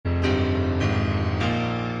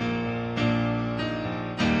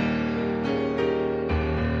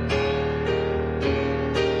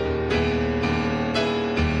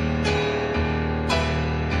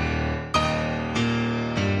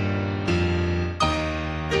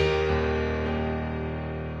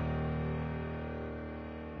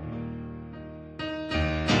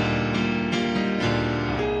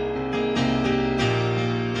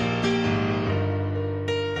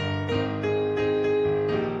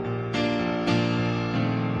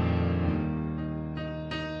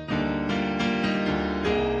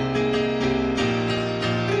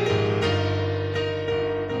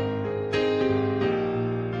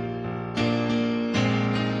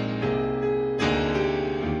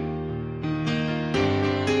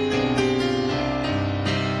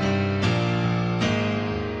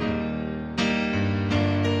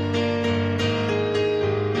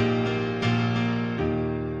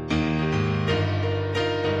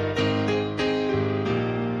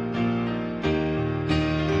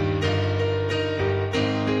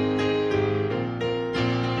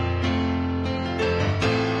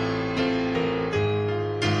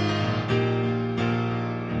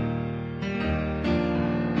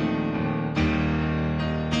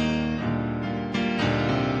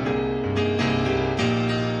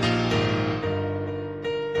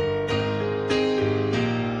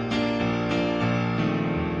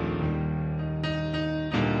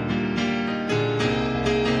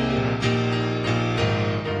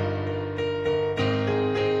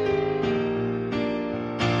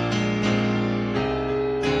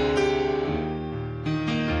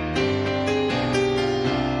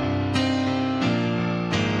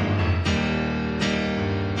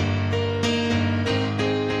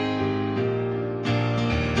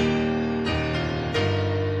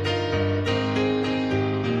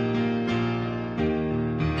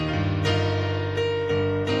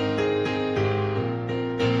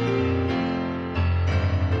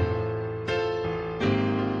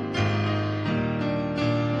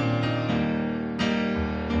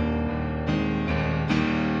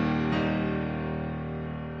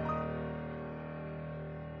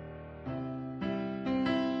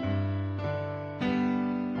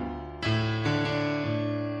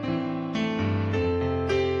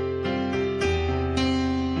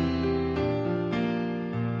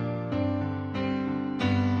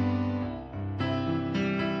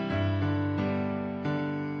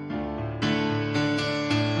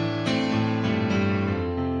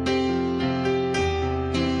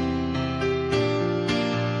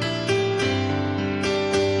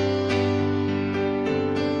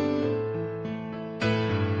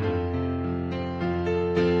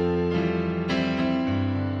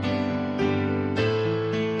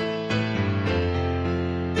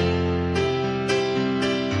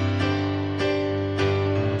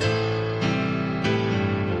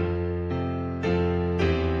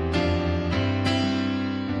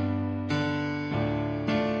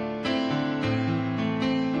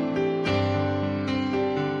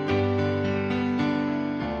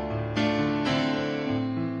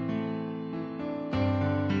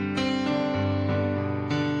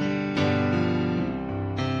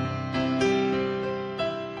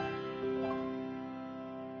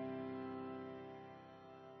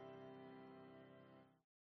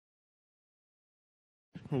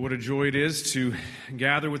Well, what a joy it is to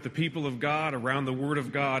gather with the people of God around the Word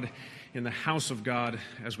of God in the house of God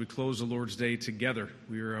as we close the Lord's Day together.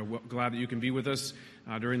 We are glad that you can be with us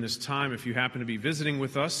during this time. If you happen to be visiting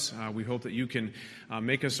with us, we hope that you can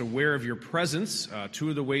make us aware of your presence.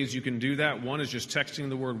 Two of the ways you can do that. One is just texting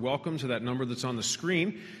the word welcome to that number that's on the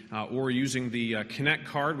screen, or using the Connect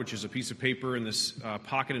card, which is a piece of paper in this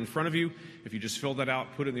pocket in front of you. If you just fill that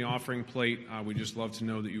out, put it in the offering plate, we'd just love to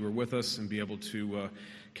know that you were with us and be able to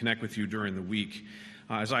connect with you during the week.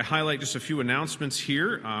 As I highlight just a few announcements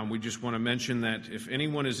here, we just want to mention that if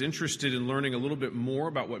anyone is interested in learning a little bit more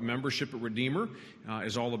about what membership at Redeemer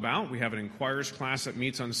is all about, we have an inquirers class that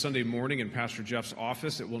meets on Sunday morning in Pastor Jeff's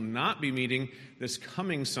office. It will not be meeting this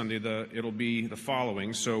coming Sunday. It'll be the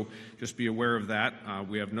following, so just be aware of that.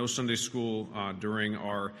 We have no Sunday school during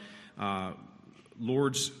our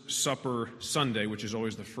Lord's Supper Sunday, which is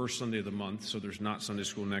always the first Sunday of the month, so there's not Sunday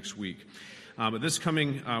school next week. But this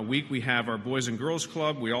coming week, we have our Boys and Girls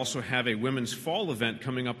Club. We also have a Women's Fall event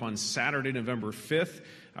coming up on Saturday, November 5th.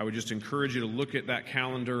 I would just encourage you to look at that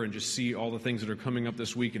calendar and just see all the things that are coming up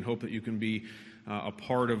this week and hope that you can be a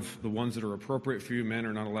part of the ones that are appropriate for you. Men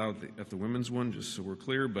are not allowed at the women's one, just so we're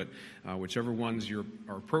clear, but whichever ones you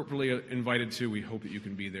are appropriately invited to, we hope that you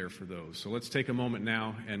can be there for those. So let's take a moment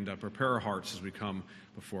now and prepare our hearts as we come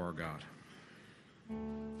before our God.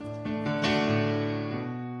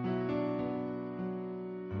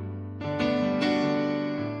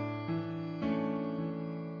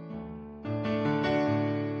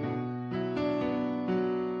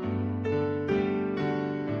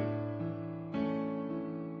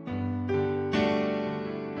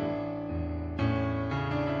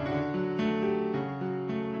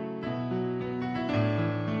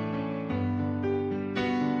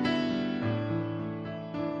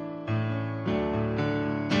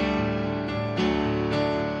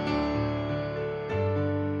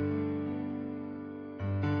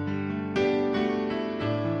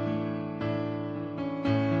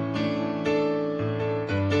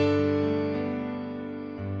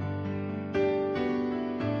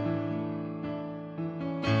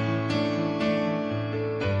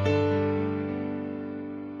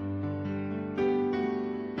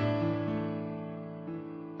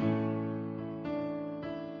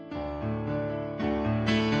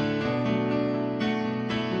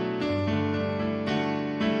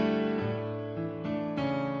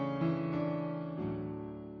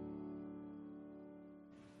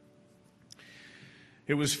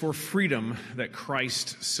 It was for freedom that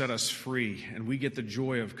Christ set us free, and we get the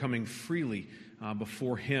joy of coming freely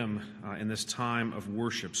before Him in this time of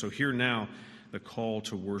worship. So hear now the call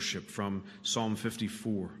to worship from Psalm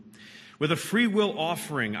 54. With a free will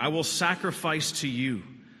offering, I will sacrifice to you.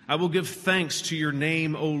 I will give thanks to your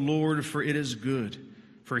name, O Lord, for it is good.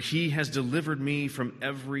 For He has delivered me from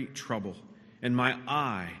every trouble, and my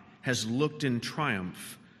eye has looked in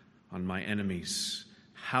triumph on my enemies.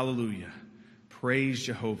 Hallelujah. Praise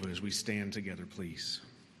Jehovah as we stand together, please.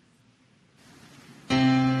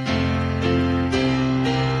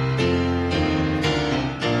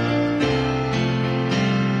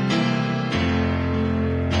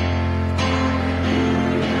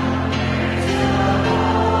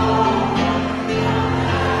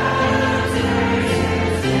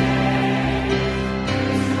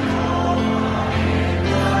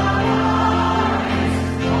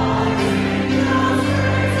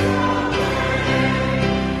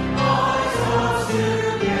 To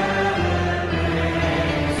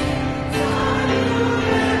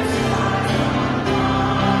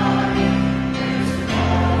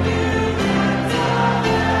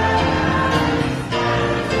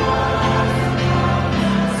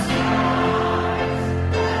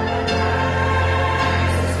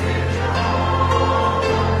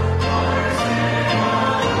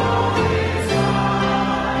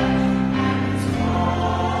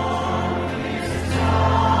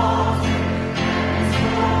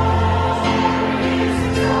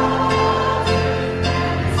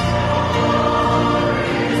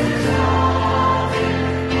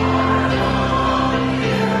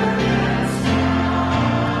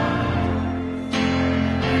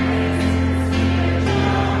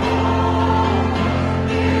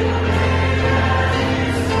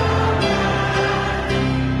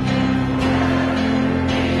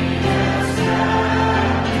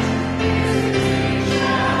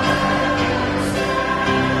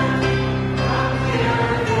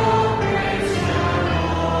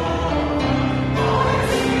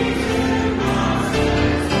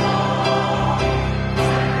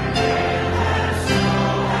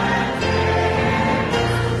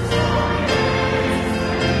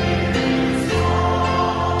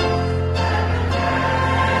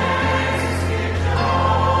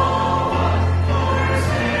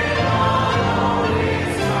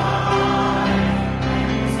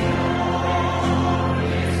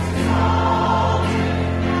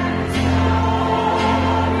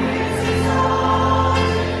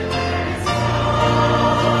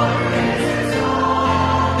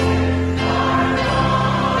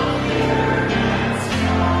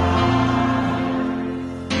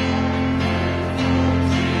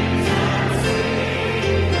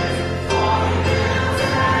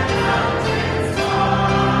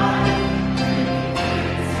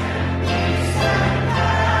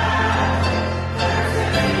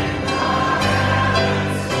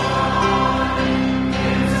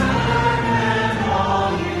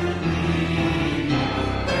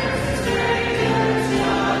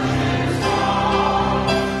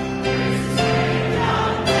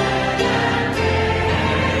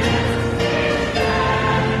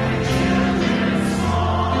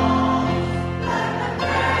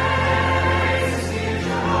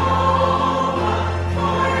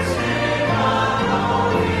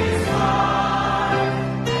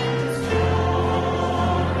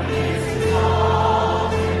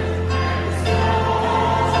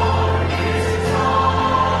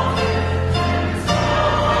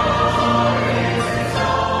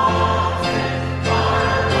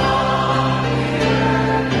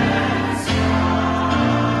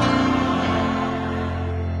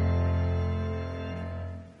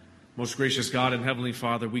Most gracious God and Heavenly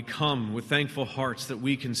Father, we come with thankful hearts that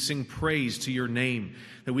we can sing praise to your name,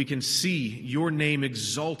 that we can see your name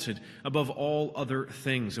exalted above all other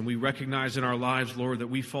things. And we recognize in our lives, Lord, that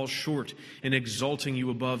we fall short in exalting you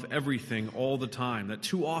above everything all the time, that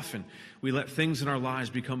too often we let things in our lives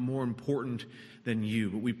become more important than you.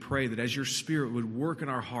 But we pray that as your Spirit would work in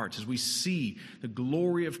our hearts, as we see the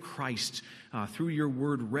glory of Christ through your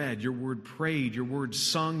word read, your word prayed, your word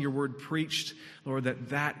sung, your word preached, Lord,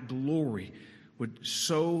 that glory would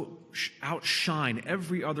so outshine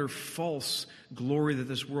every other false glory that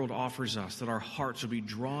this world offers us, that our hearts would be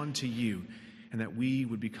drawn to you, and that we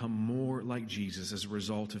would become more like Jesus as a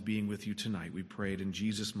result of being with you tonight. We pray it in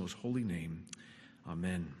Jesus' most holy name.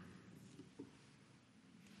 Amen.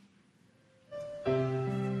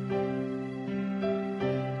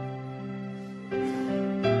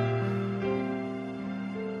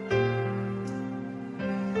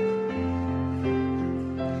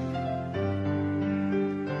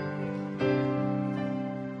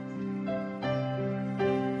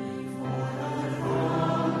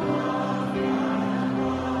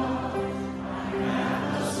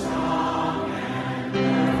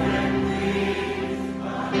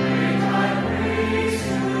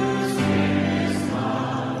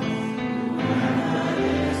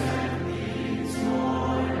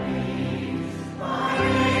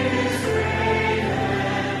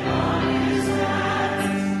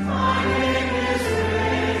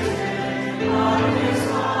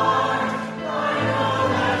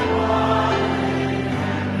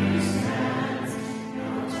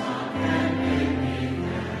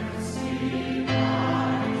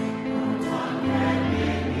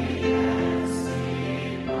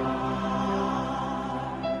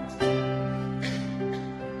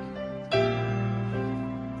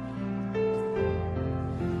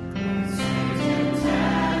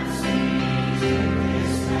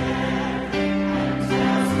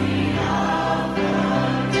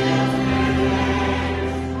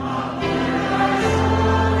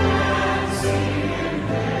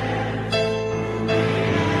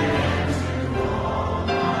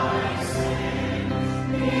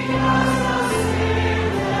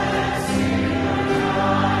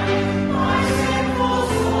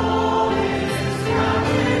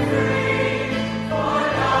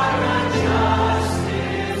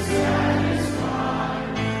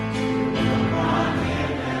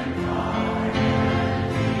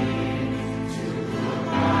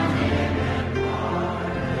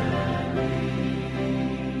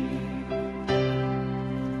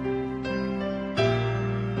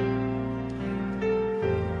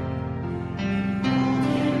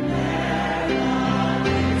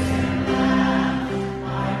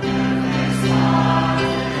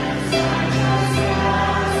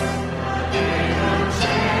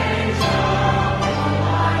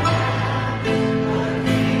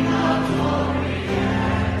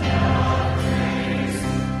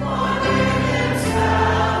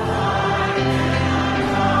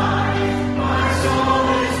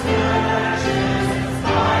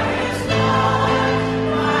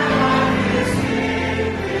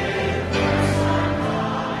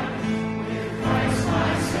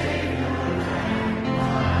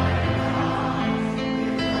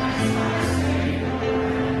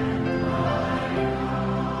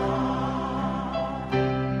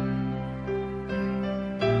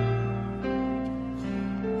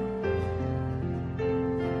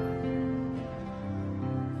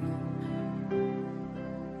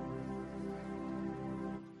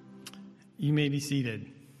 You may be seated.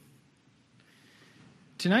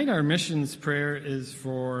 Tonight our missions prayer is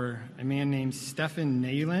for a man named Stephen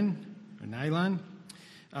Nylon,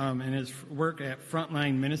 and his work at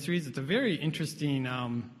Frontline Ministries. It's a very interesting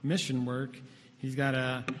mission work. He's got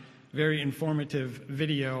a very informative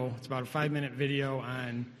video. It's about a 5-minute video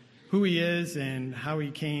on who he is and how he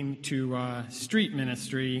came to street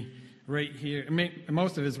ministry right here.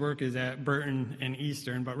 Most of his work is at Burton and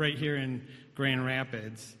Eastern, but right here in Grand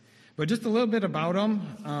Rapids. But just a little bit about him.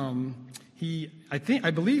 I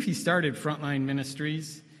believe he started Frontline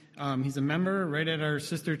Ministries. He's a member right at our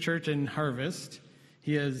sister church in Harvest.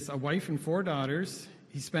 He has a wife and 4 daughters.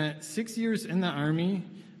 He spent 6 years in the Army.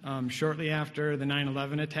 Shortly after the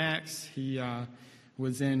 9/11 attacks, he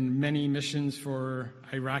was in many missions for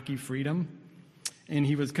Iraqi freedom, and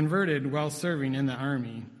he was converted while serving in the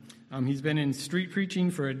Army. He's been in street preaching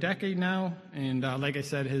for a decade now, and like I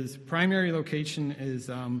said, his primary location is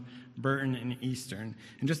Burton and Eastern.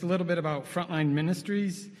 And just a little bit about Frontline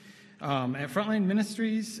Ministries. At Frontline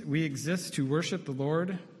Ministries, we exist to worship the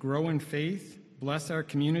Lord, grow in faith, bless our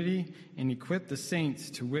community, and equip the saints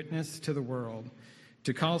to witness to the world.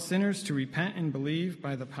 to call sinners to repent and believe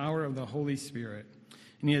by the power of the Holy Spirit.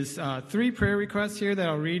 And he has 3 prayer requests here that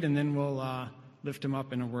I'll read, and then we'll lift him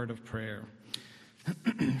up in a word of prayer.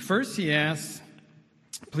 First, he asks,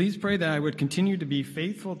 please pray that I would continue to be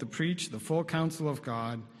faithful to preach the full counsel of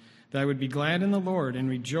God, that I would be glad in the Lord and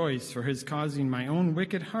rejoice for his causing my own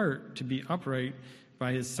wicked heart to be upright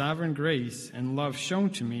by his sovereign grace and love shown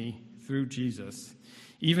to me through Jesus.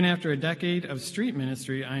 Even after a decade of street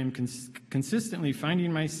ministry, I am consistently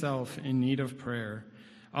finding myself in need of prayer.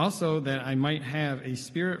 Also, that I might have a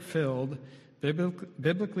spirit-filled,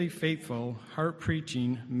 biblically faithful,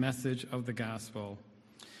 heart-preaching message of the gospel.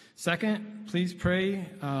 Second, please pray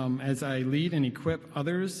as I lead and equip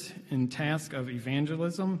others in task of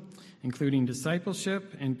evangelism, including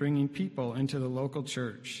discipleship and bringing people into the local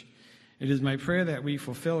church. It is my prayer that we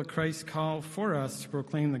fulfill Christ's call for us to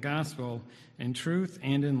proclaim the gospel in truth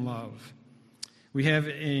and in love. We have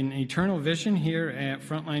an eternal vision here at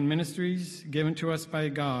Frontline Ministries given to us by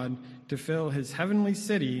God to fill his heavenly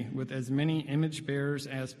city with as many image bearers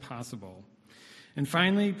as possible. And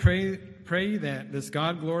finally, pray that this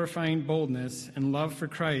God-glorifying boldness and love for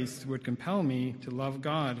Christ would compel me to love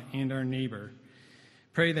God and our neighbor.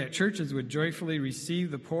 Pray that churches would joyfully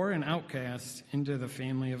receive the poor and outcast into the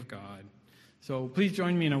family of God. So please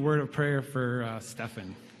join me in a word of prayer for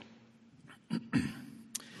Stephan.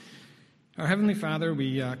 Our Heavenly Father,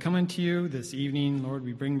 we come unto you this evening. Lord,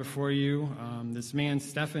 we bring before you this man,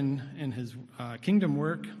 Stephan, and his kingdom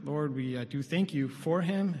work. Lord, we do thank you for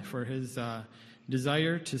him, for his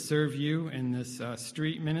desire to serve you in this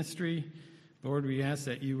street ministry. Lord, we ask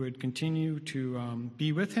that you would continue to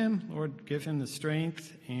be with him. Lord, give him the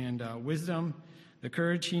strength and wisdom, the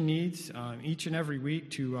courage he needs each and every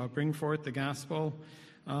week to bring forth the gospel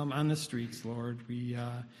on the streets, Lord. We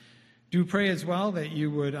do pray as well that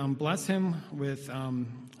you would bless him with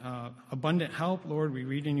abundant help. Lord, we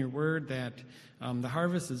read in your word that the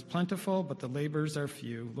harvest is plentiful, but the laborers are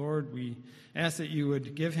few. Lord, we ask that you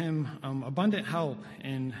would give him abundant help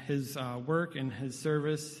in his work and his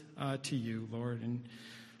service to you, Lord. And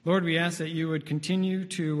Lord, we ask that you would continue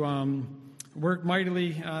to work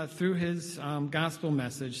mightily through his gospel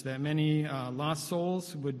message, that many lost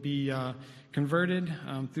souls would be converted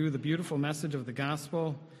through the beautiful message of the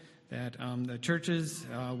gospel, that the churches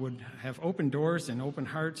would have open doors and open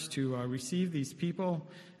hearts to receive these people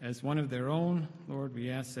as one of their own. Lord, we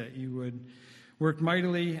ask that you would work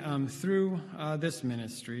mightily through this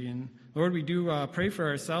ministry. And Lord, we do pray for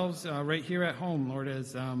ourselves right here at home, Lord,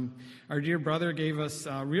 as our dear brother gave us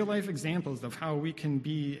real-life examples of how we can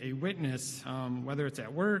be a witness, whether it's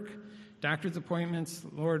at work, doctor's appointments,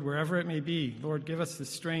 Lord, wherever it may be. Lord, give us the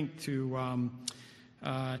strength to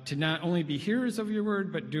not only be hearers of your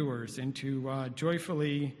word, but doers, and to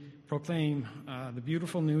joyfully proclaim the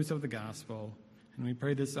beautiful news of the gospel. And we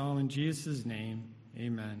pray this all in Jesus' name.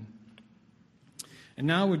 Amen. And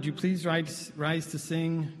now would you please rise to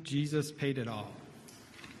sing Jesus Paid It All.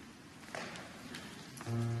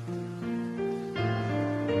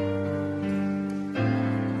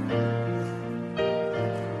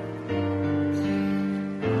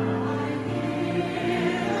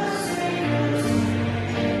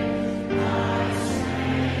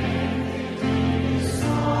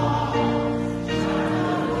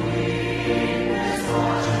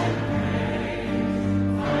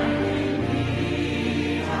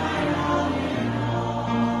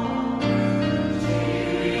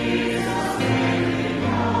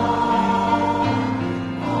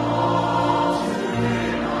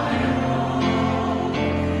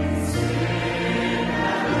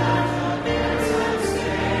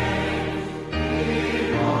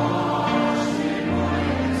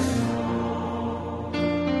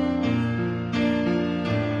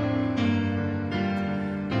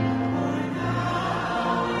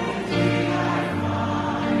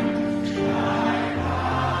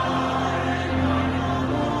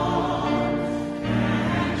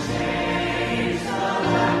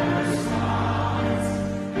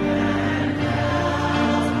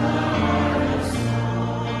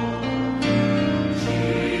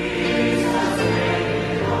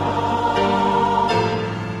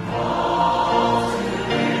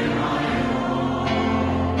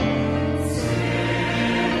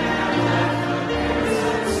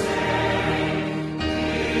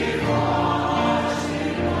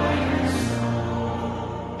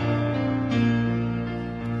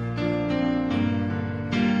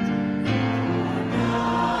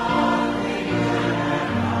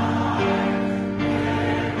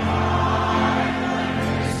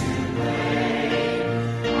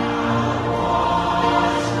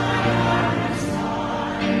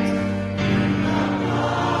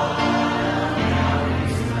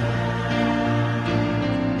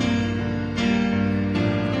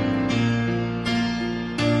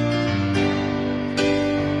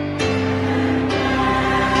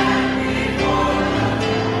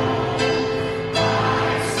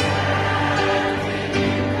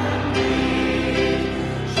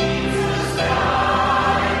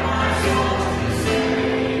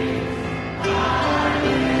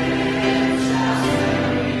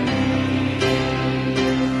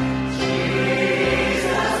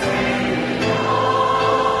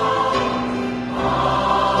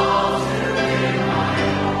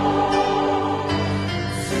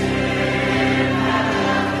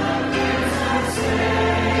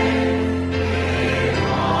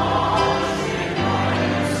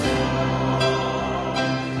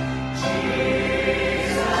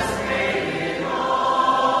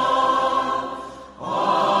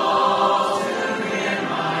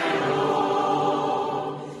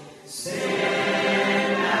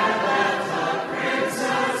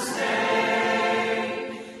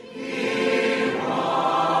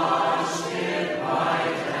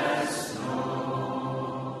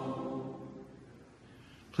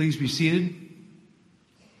 Please be seated.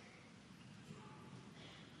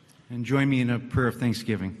 And join me in a prayer of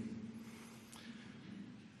thanksgiving.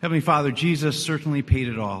 Heavenly Father, Jesus certainly paid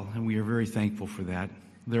it all, and we are very thankful for that.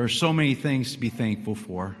 There are so many things to be thankful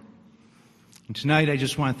for. And tonight I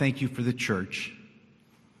just want to thank you for the church.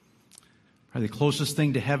 Probably the closest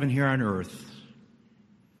thing to heaven here on earth.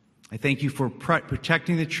 I thank you for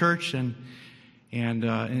protecting the church, and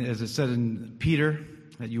as it said in Peter,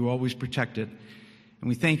 that you always protect it. And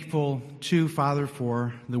we're thankful, too, Father,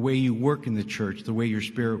 for the way you work in the church, the way your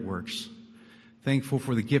Spirit works. Thankful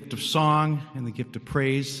for the gift of song and the gift of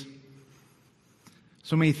praise.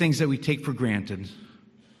 So many things that we take for granted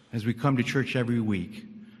as we come to church every week.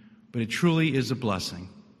 But it truly is a blessing.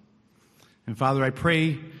 And Father, I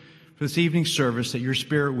pray for this evening's service that your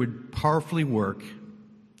Spirit would powerfully work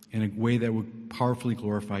in a way that would powerfully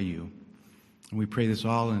glorify you. And we pray this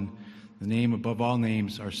all in the name above all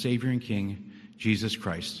names, our Savior and King, Jesus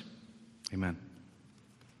Christ. Amen.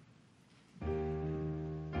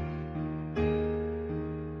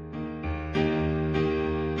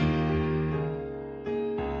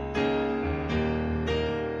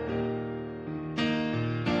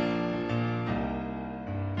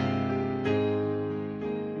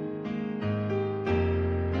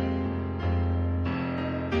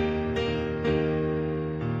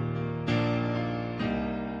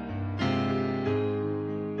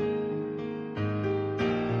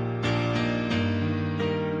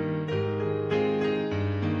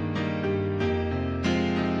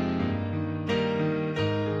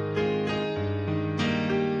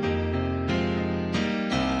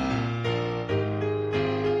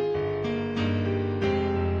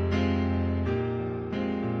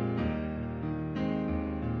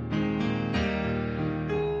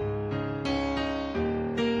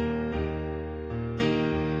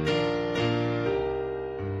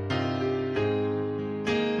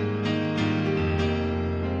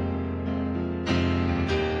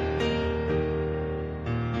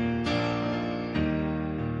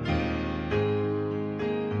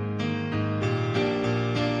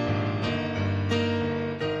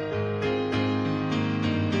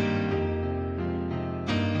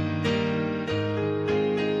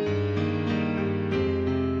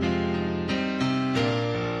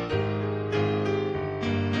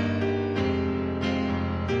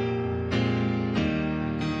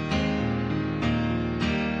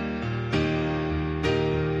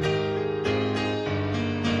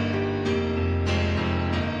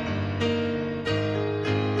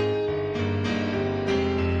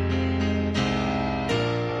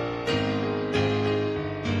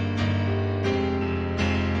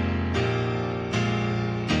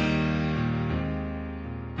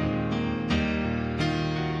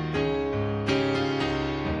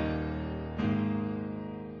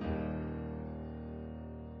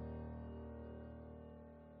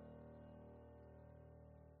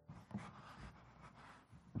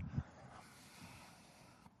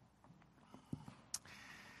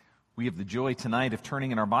 We have the joy tonight of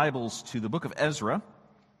turning in our Bibles to the book of Ezra.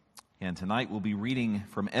 And tonight we'll be reading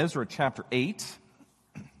from Ezra chapter 8.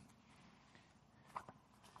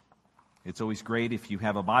 It's always great if you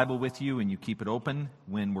have a Bible with you and you keep it open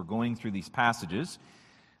when we're going through these passages.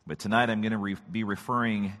 But tonight I'm going to be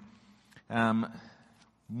referring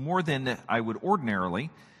more than I would ordinarily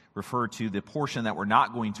refer to the portion that we're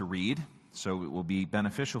not going to read. So it will be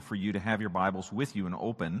beneficial for you to have your Bibles with you and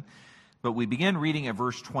open. But we begin reading at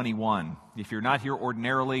verse 21. If you're not here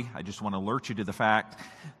ordinarily, I just want to alert you to the fact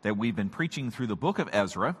that we've been preaching through the book of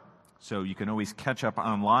Ezra. So you can always catch up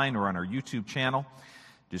online or on our YouTube channel.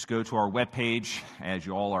 Just go to our webpage, as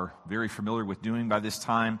you all are very familiar with doing by this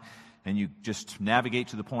time, and you just navigate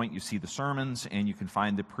to the point, you see the sermons, and you can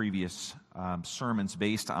find the previous sermons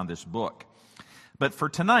based on this book. But for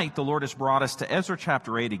tonight, the Lord has brought us to Ezra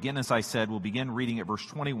chapter 8. Again, as I said, we'll begin reading at verse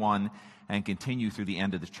 21 and continue through the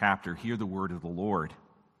end of the chapter. Hear the word of the Lord.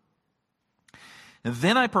 And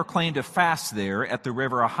then I proclaimed a fast there at the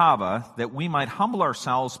river Ahava, that we might humble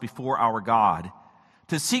ourselves before our God,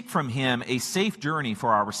 to seek from him a safe journey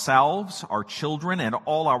for ourselves, our children, and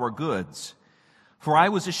all our goods. For I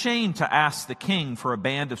was ashamed to ask the king for a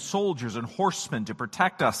band of soldiers and horsemen to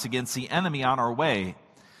protect us against the enemy on our way,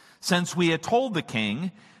 since we had told the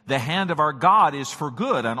king, the hand of our God is for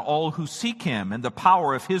good on all who seek him, and the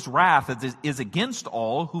power of his wrath is against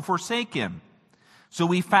all who forsake him. So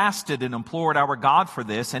we fasted and implored our God for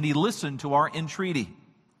this, and he listened to our entreaty.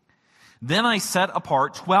 Then I set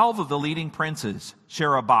apart 12 of the leading princes,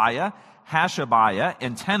 Sherebiah, Hashabiah,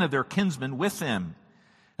 and 10 of their kinsmen with them.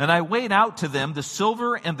 And I weighed out to them the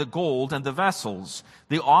silver and the gold and the vessels,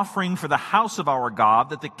 the offering for the house of our God,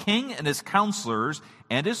 that the king and his counselors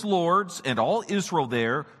and his lords and all Israel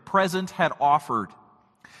there present had offered.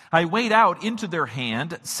 I weighed out into their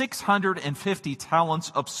hand 650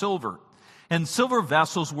 talents of silver, and silver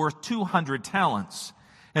vessels worth 200 talents,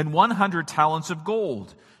 and 100 talents of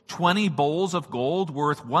gold, 20 bowls of gold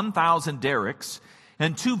worth 1,000 derricks,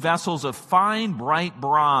 and 2 vessels of fine bright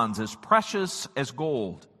bronze as precious as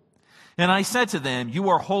gold. And I said to them, you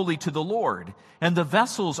are holy to the Lord, and the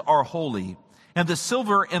vessels are holy, and the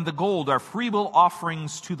silver and the gold are freewill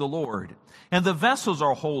offerings to the Lord, and the vessels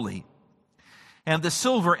are holy, and the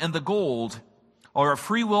silver and the gold are a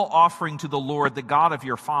freewill offering to the Lord, the God of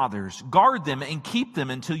your fathers. Guard them and keep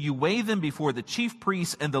them until you weigh them before the chief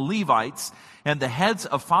priests and the Levites and the heads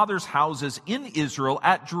of fathers' houses in Israel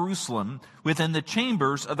at Jerusalem, within the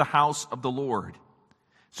chambers of the house of the Lord.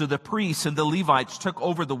 So the priests and the Levites took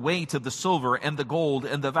over the weight of the silver and the gold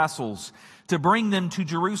and the vessels to bring them to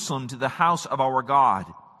Jerusalem, to the house of our God.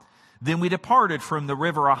 Then we departed from the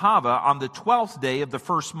river Ahava on the 12th day of the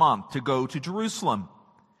first month to go to Jerusalem.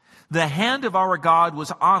 The hand of our God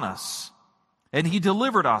was on us, and he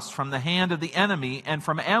delivered us from the hand of the enemy and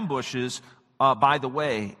from ambushes by the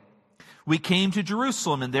way. We came to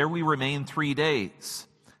Jerusalem, and there we remained 3 days.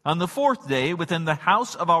 On the 4th day, within the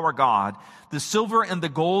house of our God, the silver and the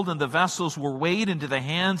gold and the vessels were weighed into the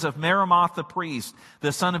hands of Meremoth the priest,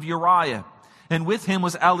 the son of Uriah. And with him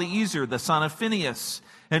was Eleazar, the son of Phinehas.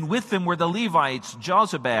 And with them were the Levites,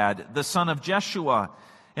 Jozabad, the son of Jeshua,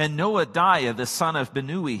 and Noadiah, the son of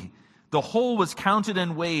Binnui. The whole was counted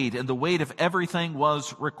and weighed, and the weight of everything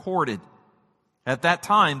was recorded. At that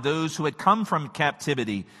time, those who had come from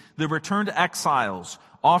captivity, the returned exiles,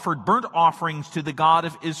 offered burnt offerings to the God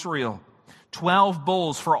of Israel, 12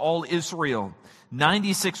 bulls for all Israel,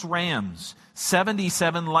 96 rams,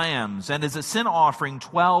 77 lambs, and as a sin offering,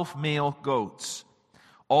 12 male goats.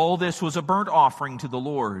 All this was a burnt offering to the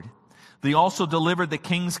Lord. They also delivered the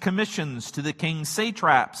king's commissions to the king's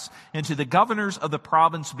satraps and to the governors of the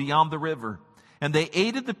province beyond the river. And they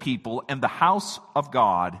aided the people and the house of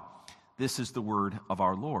God. This is the word of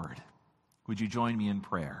our Lord. Would you join me in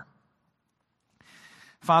prayer?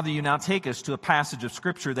 Father, you now take us to a passage of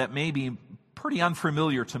Scripture that may be pretty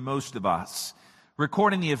unfamiliar to most of us,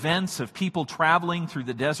 recording the events of people traveling through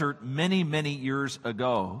the desert many, many years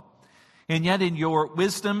ago. And yet in your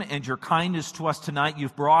wisdom and your kindness to us tonight,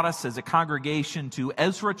 you've brought us as a congregation to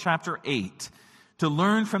Ezra chapter 8 to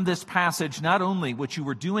learn from this passage not only what you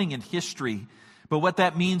were doing in history, but what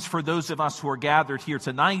that means for those of us who are gathered here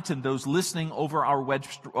tonight and those listening over our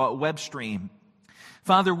web stream.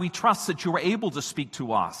 Father, we trust that you are able to speak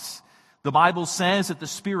to us. The Bible says that the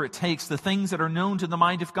Spirit takes the things that are known to the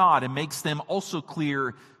mind of God and makes them also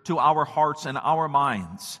clear to our hearts and our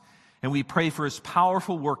minds. And we pray for his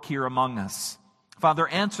powerful work here among us. Father,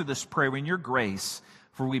 answer this prayer in your grace,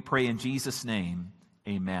 for we pray in Jesus' name.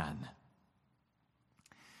 Amen.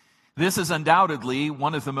 This is undoubtedly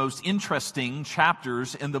one of the most interesting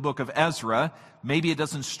chapters in the book of Ezra. Maybe it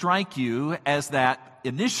doesn't strike you as that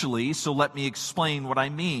initially, so let me explain what I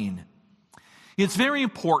mean. It's very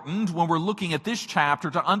important when we're looking at this chapter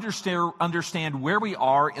to understand where we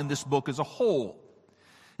are in this book as a whole.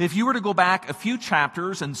 If you were to go back a few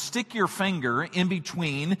chapters and stick your finger in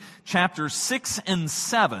between chapters 6 and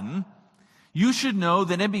 7, you should know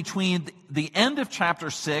that in between the end of chapter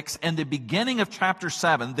 6 and the beginning of chapter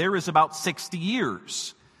 7, there is about 60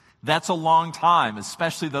 years. That's a long time,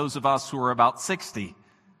 especially those of us who are about 60.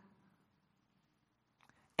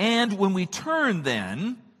 And when we turn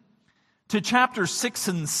then to chapters 6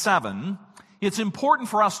 and 7, it's important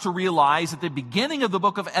for us to realize at the beginning of the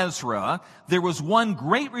book of Ezra, there was one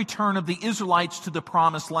great return of the Israelites to the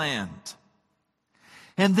promised land.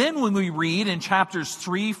 And then when we read in chapters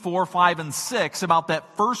 3, 4, 5, and 6 about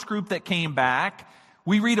that first group that came back,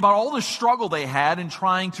 we read about all the struggle they had in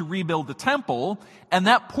trying to rebuild the temple. And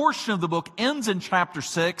that portion of the book ends in chapter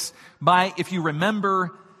 6 by, if you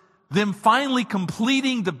remember, them finally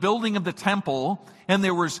completing the building of the temple. And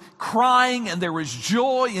there was crying and there was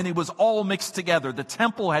joy and it was all mixed together. The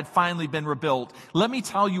temple had finally been rebuilt. Let me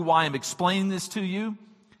tell you why I'm explaining this to you.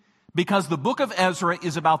 Because the book of Ezra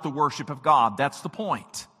is about the worship of God. That's the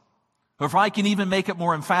point. Or if I can even make it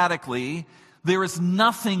more emphatically, there is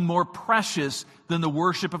nothing more precious than the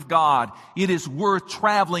worship of God. It is worth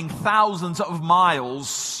traveling thousands of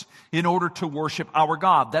miles in order to worship our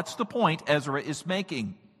God. That's the point Ezra is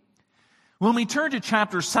making. When we turn to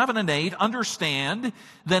chapters 7 and 8, understand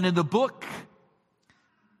that in the book,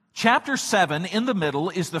 chapter 7 in the middle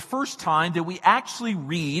is the first time that we actually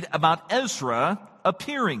read about Ezra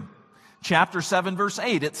appearing. chapter 7, verse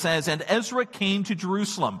 8. It says, "And Ezra came to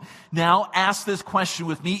Jerusalem." Now ask this question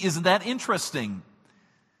with me. Isn't that interesting?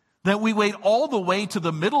 That we wait all the way to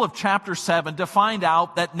the middle of chapter 7 to find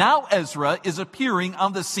out that now Ezra is appearing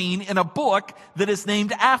on the scene in a book that is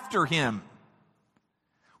named after him.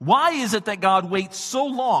 Why is it that God waits so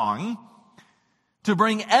long to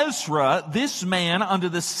bring Ezra, this man, onto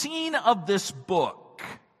the scene of this book?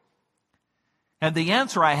 And the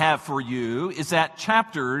answer I have for you is that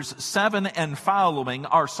chapters 7 and following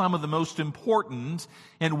are some of the most important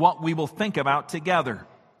in what we will think about together.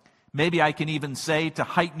 Maybe I can even say, to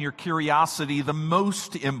heighten your curiosity, the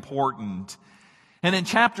most important. And in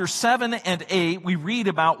chapters 7 and 8, we read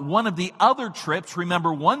about one of the other trips.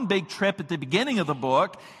 Remember, one big trip at the beginning of the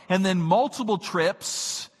book, and then multiple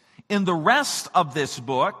trips in the rest of this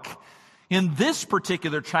book. In this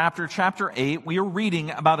particular chapter, chapter 8, we are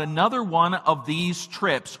reading about another one of these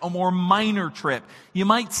trips, a more minor trip. You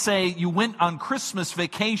might say you went on Christmas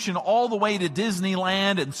vacation all the way to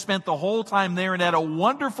Disneyland and spent the whole time there and had a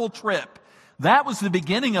wonderful trip. That was the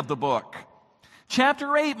beginning of the book.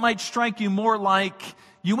 Chapter 8 might strike you more like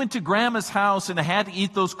you went to Grandma's house and had to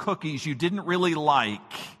eat those cookies you didn't really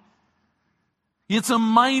like. It's a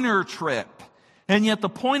minor trip. And yet the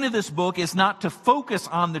point of this book is not to focus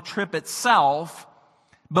on the trip itself,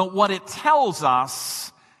 but what it tells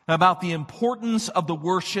us about the importance of the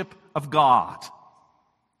worship of God.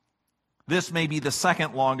 This may be the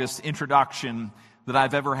second longest introduction that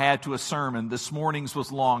I've ever had to a sermon. This morning's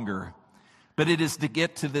was longer, but it is to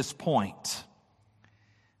get to this point.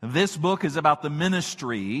 This book is about the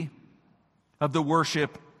ministry of the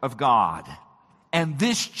worship of God. And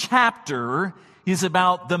this chapter is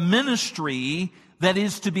about the ministry that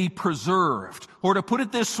is to be preserved. Or to put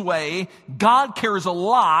it this way, God cares a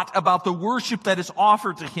lot about the worship that is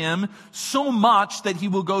offered to Him, so much that He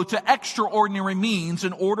will go to extraordinary means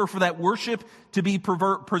in order for that worship to be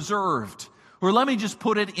preserved. Or let me just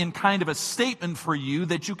put it in kind of a statement for you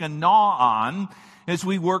that you can gnaw on as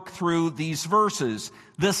we work through these verses.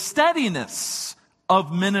 The steadiness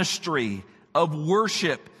of ministry, of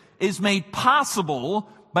worship, is made possible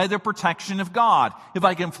by the protection of God. If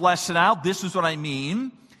I can flesh it out, this is what I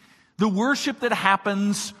mean. The worship that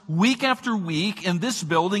happens week after week in this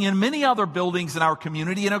building and many other buildings in our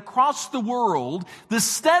community and across the world, the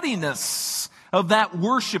steadiness of that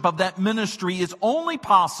worship, of that ministry, is only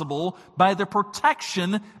possible by the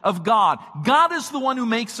protection of God. God is the one who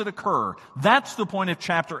makes it occur. That's the point of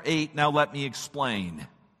chapter 8. Now let me explain.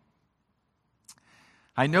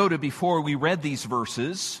 I noted before we read these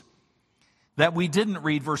verses that we didn't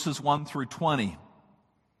read verses 1 through 20.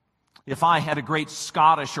 If I had a great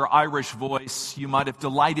Scottish or Irish voice, you might have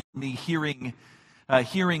delighted me hearing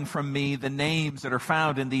from me the names that are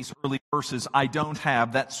found in these early verses. I don't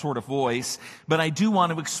have that sort of voice, but I do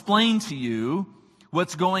want to explain to you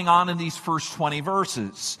what's going on in these first 20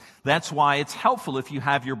 verses. That's why it's helpful if you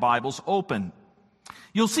have your Bibles open.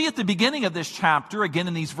 You'll see at the beginning of this chapter, again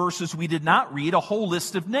in these verses, we did not read a whole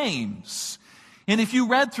list of names. And if you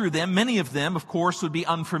read through them, many of them, of course, would be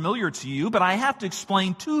unfamiliar to you, but I have to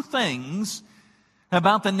explain two things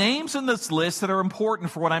about the names in this list that are important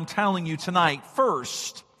for what I'm telling you tonight.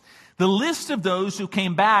 First, the list of those who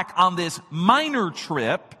came back on this minor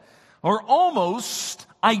trip are almost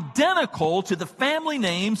identical to the family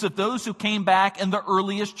names of those who came back in the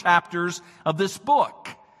earliest chapters of this book.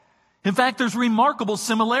 In fact, there's remarkable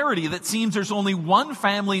similarity that seems there's only one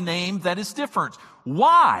family name that is different.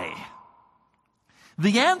 Why?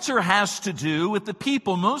 The answer has to do with the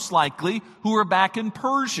people, most likely, who were back in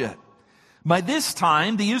Persia. By this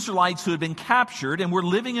time, the Israelites who had been captured and were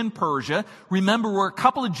living in Persia, remember, were a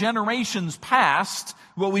couple of generations past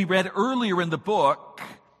what we read earlier in the book.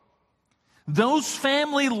 Those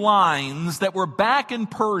family lines that were back in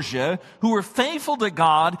Persia, who were faithful to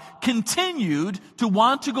God, continued to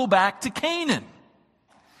want to go back to Canaan.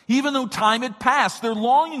 Even though time had passed, their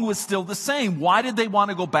longing was still the same. Why did they want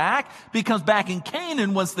to go back? Because back in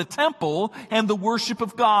Canaan was the temple and the worship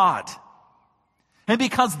of God. And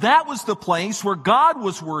because that was the place where God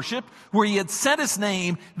was worshiped, where He had set His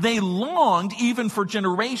name, they longed even for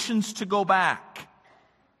generations to go back.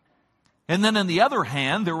 And then on the other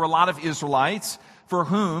hand, there were a lot of Israelites for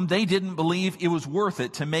whom they didn't believe it was worth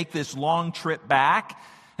it to make this long trip back.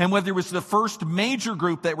 And whether it was the first major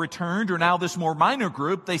group that returned or now this more minor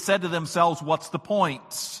group, they said to themselves, what's the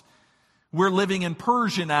point? We're living in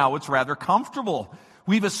Persia now. It's rather comfortable.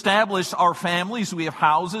 We've established our families. We have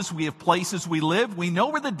houses. We have places we live. We know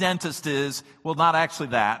where the dentist is. Well, not actually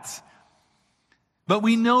that. But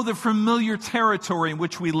we know the familiar territory in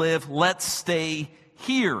which we live. Let's stay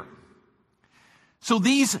here. So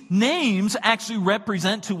these names actually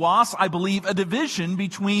represent to us, I believe, a division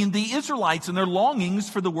between the Israelites and their longings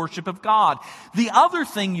for the worship of God. The other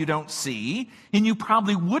thing you don't see, and you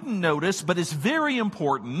probably wouldn't notice, but is very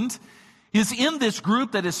important, is in this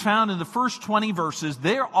group that is found in the first 20 verses,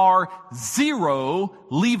 there are 0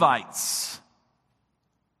 Levites.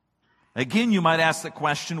 Again, you might ask the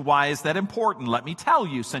question, why is that important? Let me tell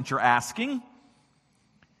you, since you're asking.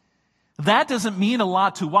 That doesn't mean a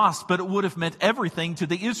lot to us, but it would have meant everything to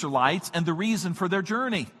the Israelites and the reason for their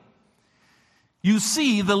journey. You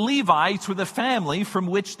see, the Levites were the family from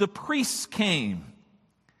which the priests came.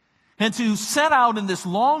 And to set out in this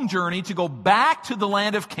long journey to go back to the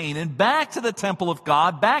land of Canaan, back to the temple of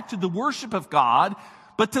God, back to the worship of God,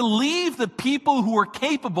 but to leave the people who are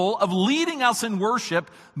capable of leading us in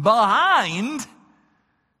worship behind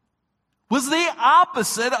was the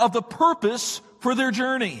opposite of the purpose for their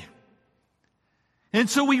journey. And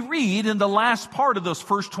so we read in the last part of those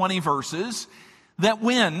first 20 verses that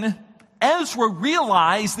when Ezra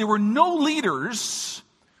realized there were no leaders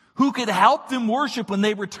who could help them worship when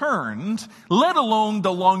they returned, let alone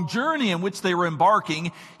the long journey in which they were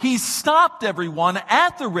embarking, he stopped everyone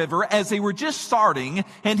at the river as they were just starting,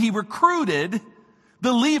 and he recruited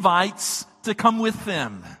the Levites to come with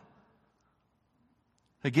them.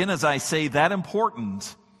 Again, as I say, that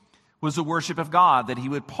important was the worship of God, that he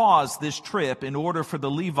would pause this trip in order for the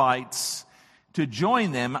Levites to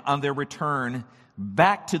join them on their return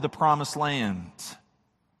back to the promised land.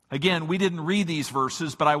 Again, we didn't read these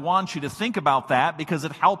verses, but I want you to think about that because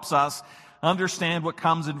it helps us understand what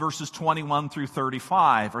comes in verses 21 through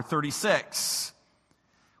 35 or 36.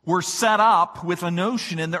 We're set up with a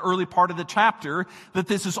notion in the early part of the chapter that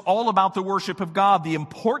this is all about the worship of God, the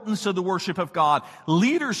importance of the worship of God,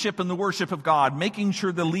 leadership in the worship of God, making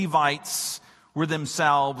sure the Levites were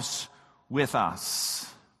themselves with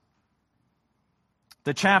us.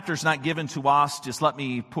 The chapter's not given to us, just let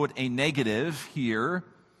me put a negative here.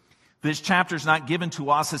 This chapter's not given to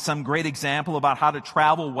us as some great example about how to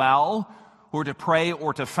travel well, or to pray,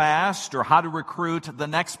 or to fast, or how to recruit the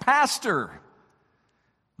next pastor.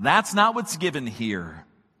 That's not what's given here.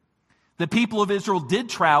 The people of Israel did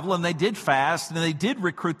travel and they did fast and they did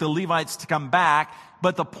recruit the Levites to come back.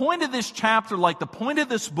 But the point of this chapter, like the point of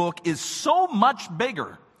this book, is so much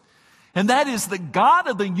bigger. And that is the God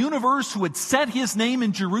of the universe who had set his name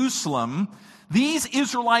in Jerusalem. These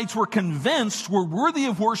Israelites were convinced were worthy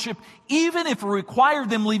of worship, even if it required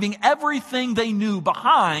them leaving everything they knew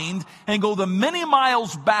behind and go the many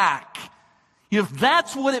miles back. If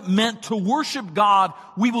that's what it meant to worship God,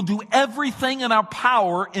 we will do everything in our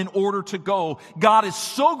power in order to go. God is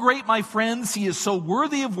so great, my friends. He is so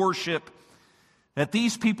worthy of worship that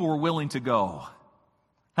these people were willing to go.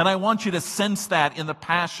 And I want you to sense that in the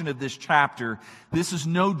passion of this chapter. This is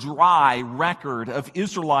no dry record of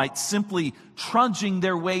Israelites simply trudging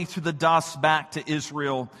their way through the dust back to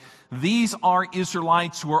Israel. These are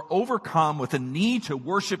Israelites who are overcome with a need to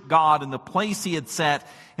worship God in the place he had set,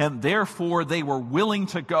 and therefore they were willing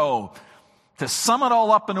to go. To sum it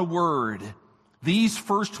all up in a word, these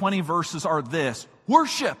first 20 verses are this: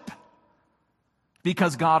 worship,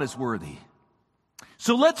 because God is worthy.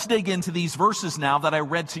 So let's dig into these verses now that I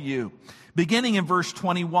read to you. Beginning in verse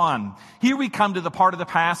 21. Here we come to the part of the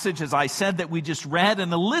passage, as I said, that we just read,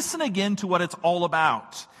 and to listen again to what it's all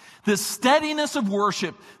about. The steadiness of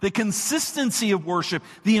worship, the consistency of worship,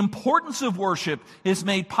 the importance of worship is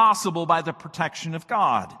made possible by the protection of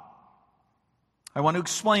God. I want to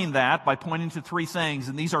explain that by pointing to 3 things,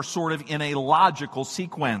 and these are sort of in a logical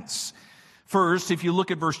sequence. First, if you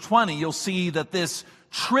look at verse 20, you'll see that this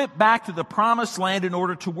trip back to the promised land in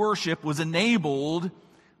order to worship was enabled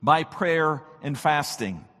by prayer and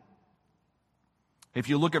fasting. If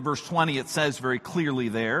you look at verse 20, it says very clearly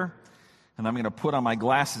there, and I'm going to put on my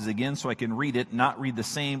glasses again so I can read it, not read the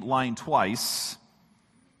same line twice.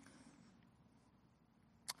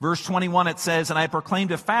 Verse 21, it says, "And I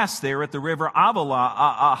proclaimed a fast there at the river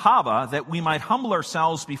Ahava, that we might humble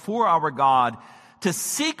ourselves before our God, to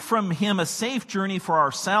seek from him a safe journey for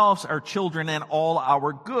ourselves, our children, and all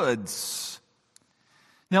our goods."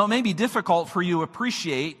 Now, it may be difficult for you to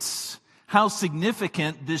appreciate how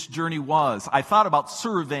significant this journey was. I thought about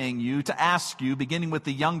surveying you to ask you, beginning with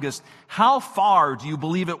the youngest, how far do you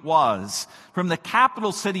believe it was from the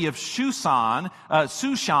capital city of Shushan,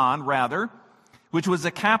 which was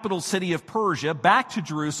the capital city of Persia, back to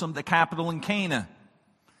Jerusalem, the capital in Canaan?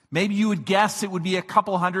 Maybe you would guess it would be a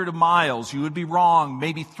couple hundred of miles. You would be wrong.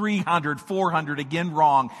 Maybe 300, 400, again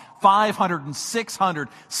wrong. 500 and 600,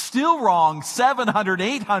 still wrong. 700,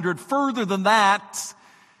 800, further than that.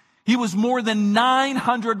 He was more than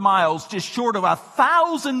 900 miles, just short of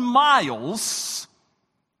 1,000 miles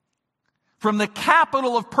from the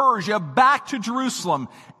capital of Persia back to Jerusalem.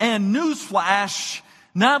 And newsflash,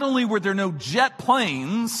 not only were there no jet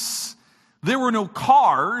planes, there were no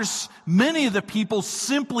cars. Many of the people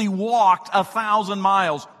simply walked 1,000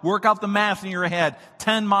 miles. Work out the math in your head.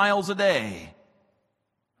 10 miles a day.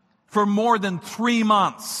 For more than 3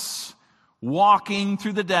 months, walking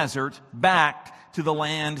through the desert back to the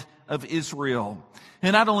land of Israel.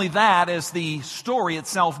 And not only that, as the story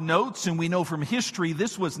itself notes, and we know from history,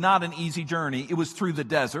 this was not an easy journey. It was through the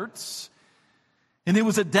deserts. And it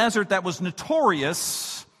was a desert that was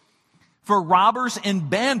notorious for robbers and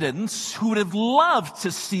bandits who would have loved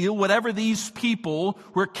to steal whatever these people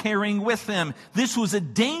were carrying with them. This was a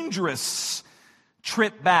dangerous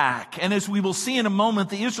trip back. And as we will see in a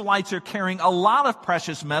moment, the Israelites are carrying a lot of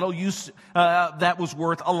precious metal that was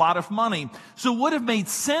worth a lot of money. So it would have made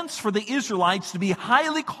sense for the Israelites to be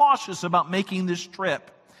highly cautious about making this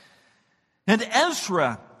trip. And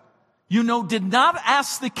Ezra, did not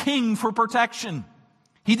ask the king for protection.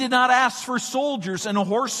 He did not ask for soldiers and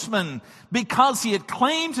horsemen because he had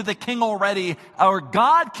claimed to the king already, our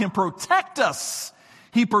God can protect us.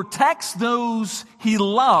 He protects those he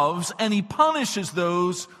loves, and he punishes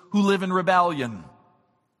those who live in rebellion.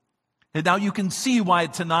 And now you can see why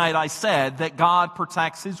tonight I said that God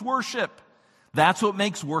protects his worship. That's what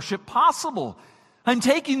makes worship possible. I'm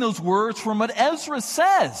taking those words from what Ezra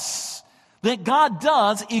says, that God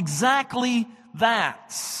does exactly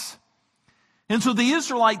that. And so the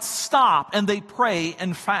Israelites stop and they pray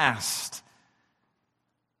and fast.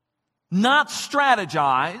 Not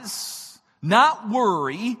strategize. Not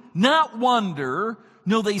worry, not wonder.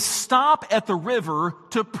 No, they stop at the river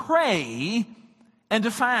to pray and to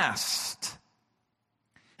fast.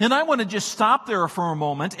 And I want to just stop there for a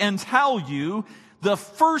moment and tell you the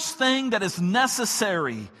first thing that is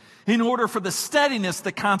necessary in order for the steadiness,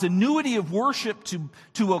 the continuity of worship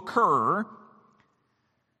to occur,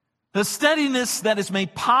 the steadiness that is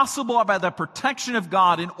made possible by the protection of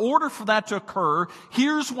God. In order for that to occur,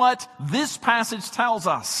 here's what this passage tells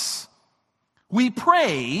us. We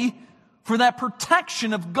pray for that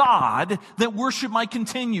protection of God that worship might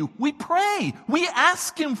continue. We pray. We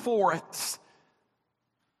ask him for it.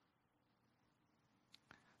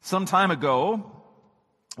 Some time ago,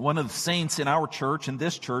 one of the saints in our church, in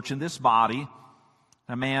this body,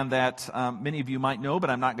 a man that many of you might know, but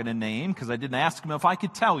I'm not going to name because I didn't ask him if I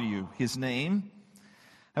could tell you his name.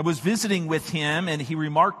 I was visiting with him, and he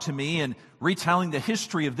remarked to me, and retelling the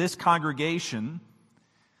history of this congregation,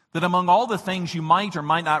 that among all the things you might or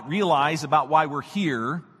might not realize about why we're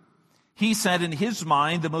here, he said in his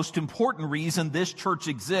mind the most important reason this church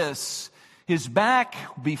exists is back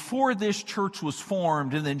before this church was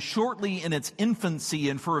formed, and then shortly in its infancy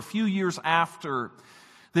and for a few years after,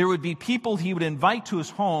 there would be people he would invite to his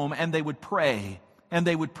home, and they would pray, and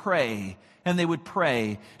they would pray, and they would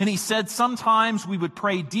pray. And he said sometimes we would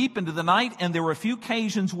pray deep into the night, and there were a few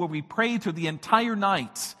occasions where we prayed through the entire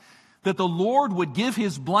night, that the Lord would give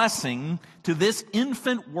his blessing to this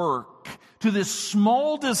infant work, to this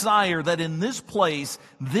small desire that in this place,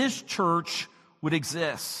 this church would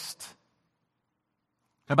exist.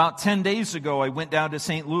 About 10 days ago, I went down to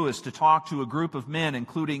St. Louis to talk to a group of men,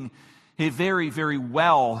 including a very, very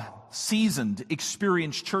well-seasoned,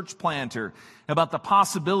 experienced church planter, about the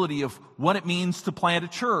possibility of what it means to plant a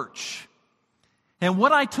church. And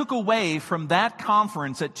what I took away from that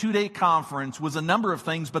conference, that 2-day conference, was a number of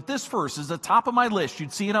things, but this verse is at the top of my list.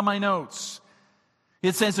 You'd see it on my notes.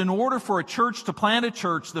 It says, in order for a church to plant a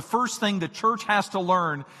church, the first thing the church has to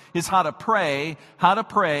learn is how to pray, how to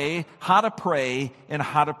pray, how to pray, and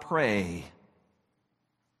how to pray.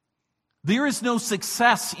 There is no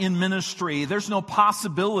success in ministry. There's no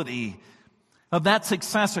possibility of that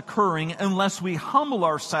success occurring unless we humble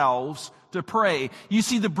ourselves to pray. You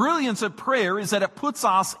see, the brilliance of prayer is that it puts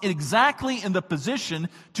us exactly in the position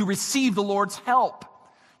to receive the Lord's help.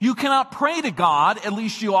 You cannot pray to God, at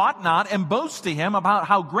least you ought not, and boast to him about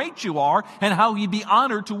how great you are and how he'd be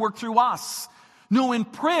honored to work through us. No, in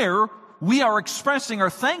prayer, we are expressing our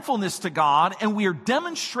thankfulness to God, and we are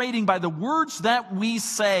demonstrating by the words that we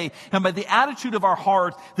say and by the attitude of our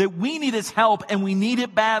heart that we need his help, and we need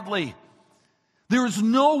it badly. There is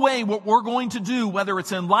no way what we're going to do, whether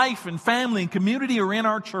it's in life and family and community or in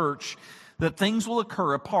our church, that things will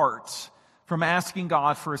occur apart from asking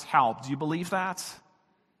God for his help. Do you believe that?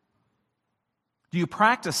 Do you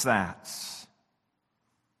practice that?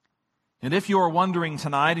 And if you're wondering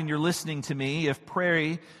tonight and you're listening to me, if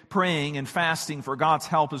praying and fasting for God's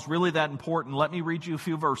help is really that important, let me read you a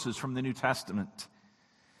few verses from the New Testament.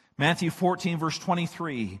 Matthew 14, verse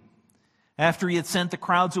 23. After he had sent the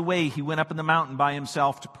crowds away, he went up in the mountain by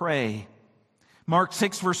himself to pray. Mark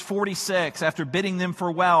 6, verse 46, after bidding them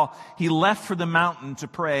farewell, he left for the mountain to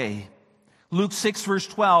pray. Luke 6, verse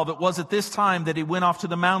 12, it was at this time that he went off to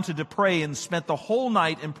the mountain to pray and spent the whole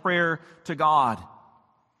night in prayer to God.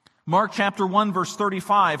 Mark chapter 1, verse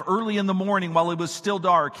 35, early in the morning while it was still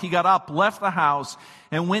dark, he got up, left the house,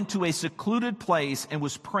 and went to a secluded place and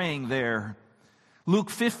was praying there. Luke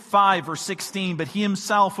 5, verse 16, but he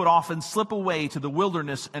himself would often slip away to the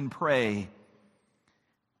wilderness and pray.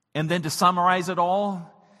 And then to summarize it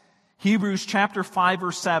all, Hebrews chapter 5,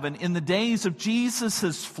 verse 7, in the days of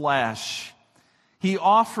Jesus' flesh, he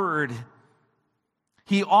offered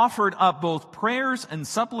up both prayers and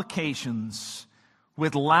supplications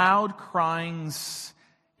with loud cryings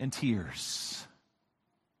and tears.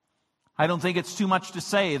 I don't think it's too much to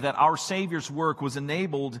say that our Savior's work was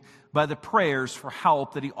enabled by the prayers for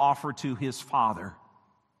help that he offered to his Father.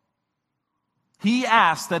 He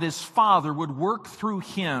asked that his Father would work through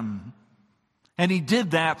him, and he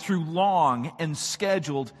did that through long and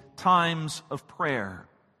scheduled times of prayer.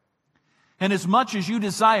 And as much as you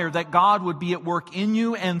desire that God would be at work in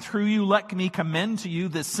you and through you, let me commend to you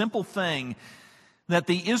this simple thing that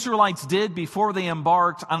the Israelites did before they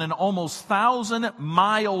embarked on an almost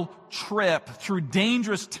 1,000-mile trip through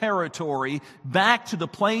dangerous territory back to the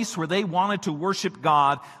place where they wanted to worship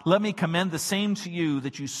God. Let me commend the same to you,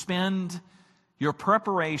 that you spend your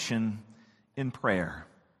preparation in prayer.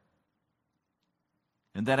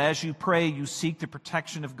 And that as you pray, you seek the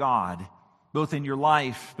protection of God, both in your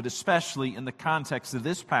life, but especially in the context of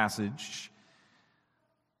this passage,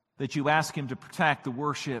 that you ask him to protect the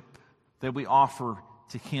worship that we offer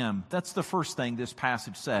to him. That's the first thing this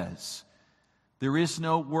passage says. There is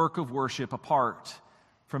no work of worship apart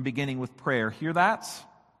from beginning with prayer. Hear that?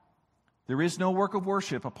 There is no work of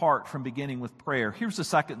worship apart from beginning with prayer. Here's the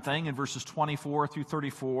second thing in verses 24 through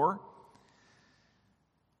 34.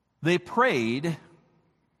 They prayed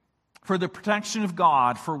for the protection of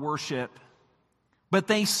God for worship, but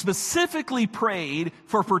they specifically prayed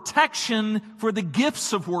for protection for the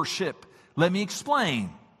gifts of worship. Let me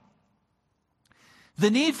explain. The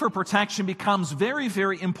need for protection becomes very,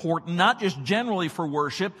 very important, not just generally for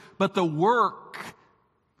worship, but the work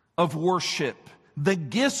of worship, the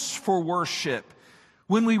gifts for worship.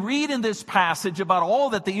 When we read in this passage about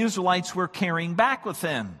all that the Israelites were carrying back with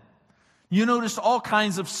them, you notice all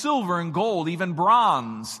kinds of silver and gold, even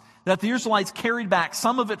bronze, that the Israelites carried back.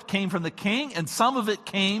 Some of it came from the king, and some of it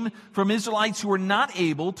came from Israelites who were not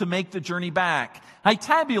able to make the journey back. I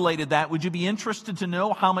tabulated that. Would you be interested to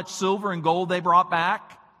know how much silver and gold they brought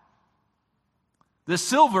back? The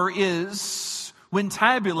silver is, when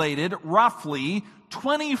tabulated, roughly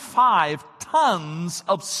 25 tons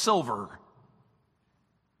of silver.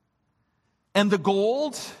 And the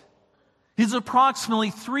gold is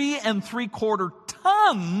approximately 3 3/4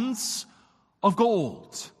 tons of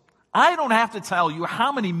gold. I don't have to tell you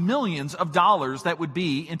how many millions of dollars that would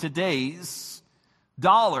be in today's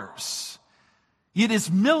dollars. It is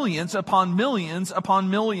millions upon millions upon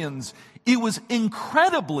millions. It was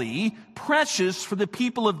incredibly precious for the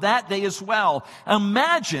people of that day as well.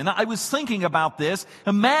 Imagine, I was thinking about this,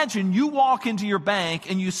 imagine you walk into your bank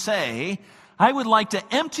and you say, I would like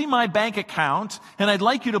to empty my bank account and I'd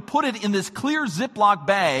like you to put it in this clear Ziploc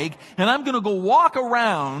bag, and I'm going to go walk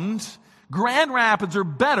around Grand Rapids, or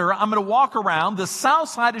better, I'm going to walk around the south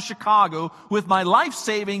side of Chicago with my life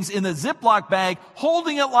savings in a Ziploc bag,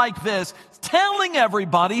 holding it like this, telling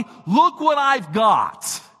everybody, look what I've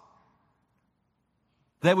got.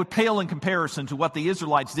 That would pale in comparison to what the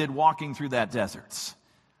Israelites did walking through that desert.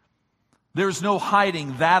 There's no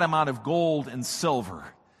hiding that amount of gold and silver.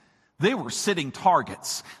 They were sitting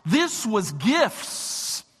targets. This was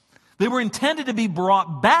gifts. They were intended to be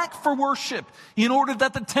brought back for worship in order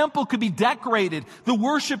that the temple could be decorated. The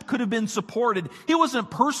worship could have been supported. It wasn't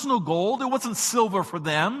personal gold. It wasn't silver for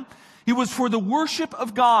them. It was for the worship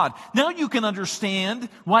of God. Now you can understand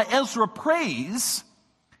why Ezra prays,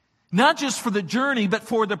 not just for the journey, but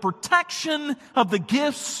for the protection of the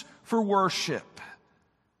gifts for worship.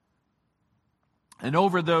 And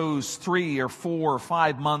over those 3 or 4 or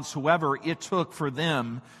 5 months, whoever it took for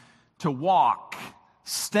them to walk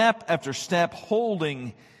step after step,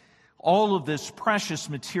 holding all of this precious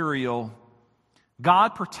material,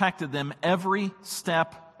 God protected them every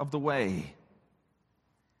step of the way.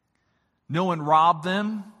 No one robbed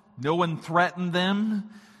them. No one threatened them.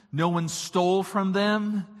 No one stole from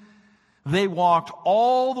them. They walked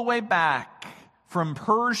all the way back from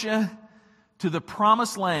Persia to the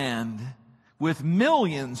Promised Land with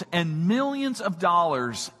millions and millions of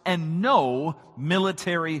dollars and no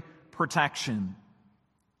military protection.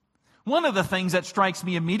 One of the things that strikes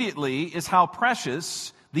me immediately is how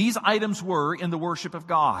precious these items were in the worship of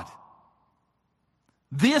God.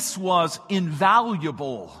 This was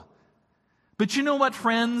invaluable. But you know what,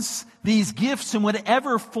 friends? These gifts, in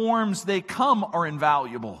whatever forms they come, are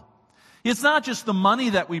invaluable. It's not just the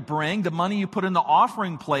money that we bring, the money you put in the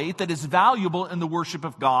offering plate, that is valuable in the worship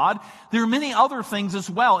of God. There are many other things as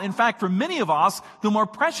well. In fact, for many of us, the more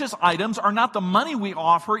precious items are not the money we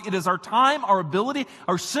offer. It is our time, our ability,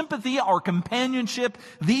 our sympathy, our companionship.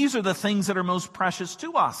 These are the things that are most precious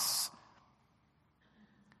to us.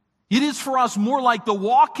 It is for us more like the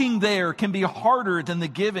walking there can be harder than the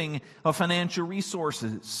giving of financial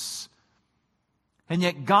resources. And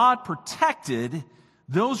yet God protected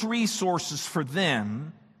those resources for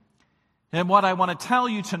them. And what I want to tell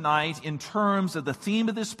you tonight in terms of the theme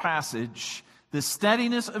of this passage, the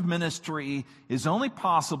steadiness of ministry is only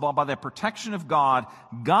possible by the protection of God.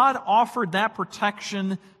 God offered that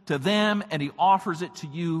protection to them, and He offers it to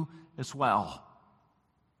you as well.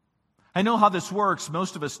 I know how this works.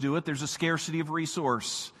 Most of us do it. There's a scarcity of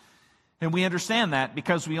resource. And we understand that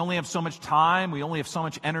because we only have so much time, we only have so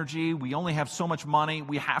much energy, we only have so much money.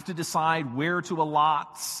 We have to decide where to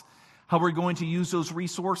allot, how we're going to use those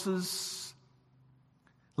resources.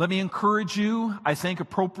 Let me encourage you, I think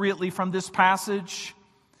appropriately from this passage,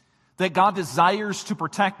 that God desires to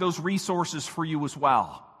protect those resources for you as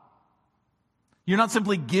well. You're not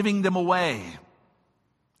simply giving them away.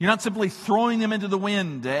 You're not simply throwing them into the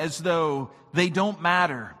wind as though they don't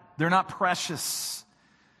matter. They're not precious.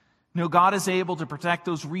 No, God is able to protect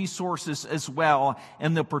those resources as well.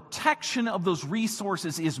 And the protection of those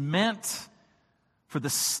resources is meant for the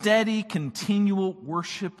steady, continual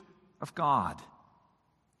worship of God.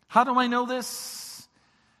 How do I know this?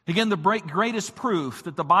 Again, the greatest proof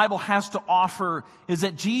that the Bible has to offer is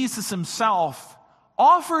that Jesus Himself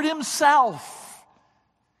offered Himself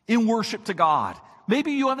in worship to God.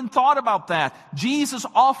 Maybe you haven't thought about that. Jesus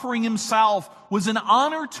offering Himself was an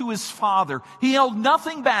honor to His Father. He held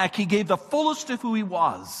nothing back. He gave the fullest of who He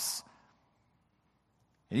was.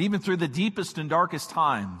 And even through the deepest and darkest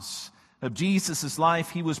times of Jesus'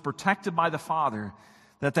 life, He was protected by the Father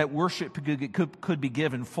that worship could be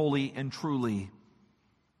given fully and truly.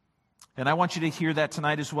 And I want you to hear that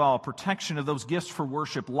tonight as well. Protection of those gifts for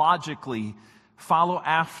worship logically follow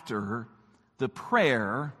after the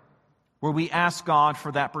prayer where we ask God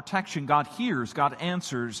for that protection. God hears, God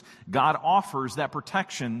answers, God offers that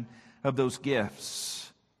protection of those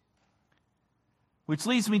gifts. Which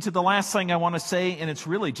leads me to the last thing I want to say, and it's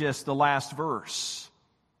really just the last verse.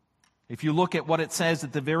 If you look at what it says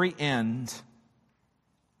at the very end,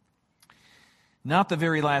 not the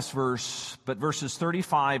very last verse, but verses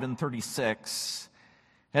 35 and 36.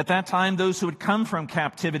 At that time, those who had come from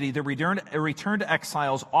captivity, the returned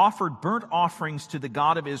exiles, offered burnt offerings to the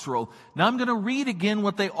God of Israel. Now I'm going to read again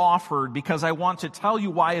what they offered because I want to tell you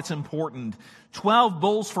why it's important. 12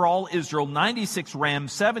 bulls for all Israel, 96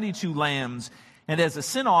 rams, 72 lambs, and as a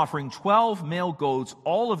sin offering, 12 male goats.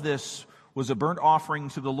 All of this was a burnt offering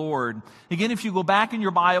to the Lord. Again, if you go back in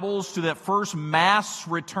your Bibles to that first mass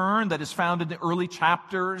return that is found in the early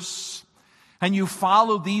chapters, and you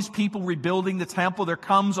follow these people rebuilding the temple, there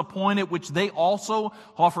comes a point at which they also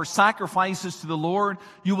offer sacrifices to the Lord.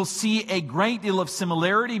 You will see a great deal of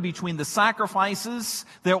similarity between the sacrifices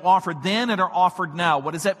that are offered then and are offered now.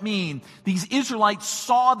 What does that mean? These Israelites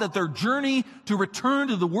saw that their journey to return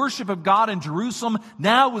to the worship of God in Jerusalem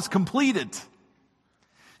now was completed.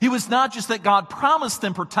 It was not just that God promised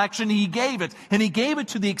them protection, He gave it. And He gave it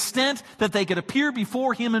to the extent that they could appear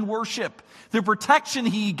before Him in worship. The protection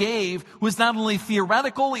He gave was not only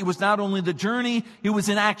theoretical, it was not only the journey, it was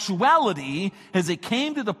in actuality as it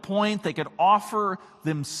came to the point they could offer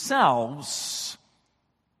themselves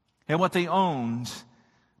and what they owned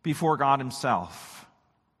before God Himself.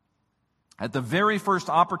 At the very first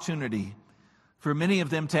opportunity for many of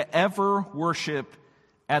them to ever worship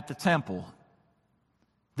at the temple,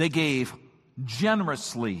 they gave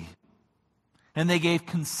generously and they gave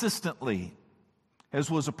consistently, as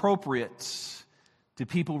was appropriate to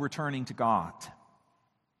people returning to God.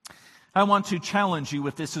 I want to challenge you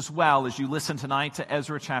with this as well as you listen tonight to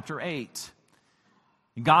Ezra chapter 8.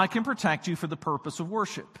 God can protect you for the purpose of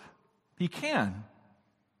worship. He can.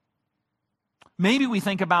 Maybe we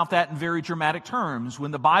think about that in very dramatic terms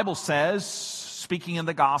when the Bible says, speaking in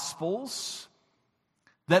the Gospels,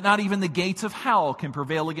 that not even the gates of hell can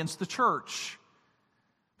prevail against the church.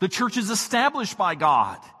 The church is established by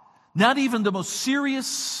God. Not even the most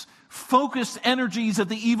serious, focused energies of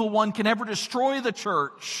the evil one can ever destroy the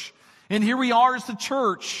church. And here we are as the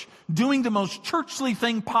church, doing the most churchly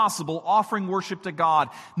thing possible, offering worship to God.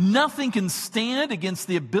 Nothing can stand against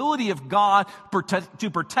the ability of God to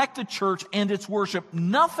protect the church and its worship.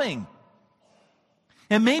 Nothing.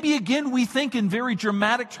 And maybe again we think in very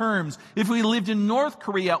dramatic terms. If we lived in North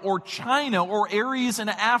Korea or China or areas in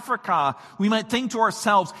Africa, we might think to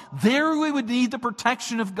ourselves, there we would need the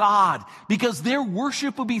protection of God because their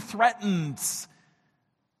worship would be threatened.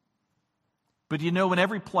 But you know, in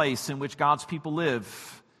every place in which God's people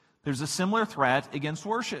live, there's a similar threat against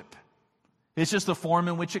worship. It's just the form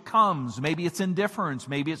in which it comes. Maybe it's indifference.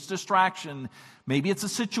 Maybe it's distraction. Maybe it's a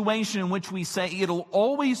situation in which we say, it'll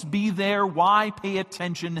always be there. Why pay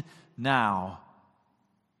attention now?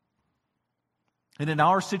 And in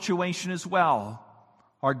our situation as well,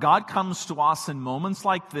 our God comes to us in moments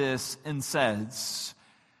like this and says,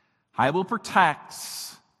 I will protect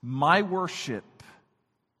my worship.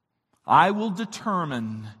 I will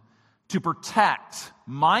determine to protect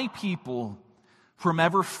my people from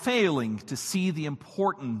ever failing to see the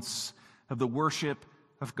importance of the worship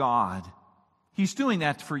of God. He's doing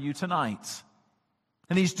that for you tonight.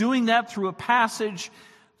 And He's doing that through a passage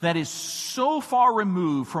that is so far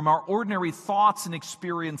removed from our ordinary thoughts and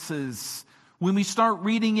experiences. When we start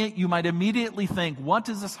reading it, you might immediately think, what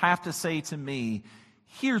does this have to say to me?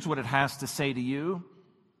 Here's what it has to say to you.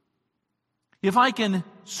 If I can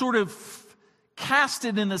sort of cast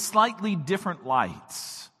it in a slightly different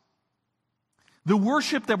light, the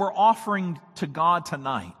worship that we're offering to God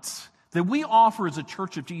tonight, that we offer as a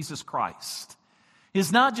church of Jesus Christ,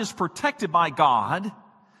 is not just protected by God,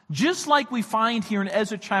 just like we find here in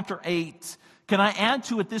Ezra chapter 8. Can I add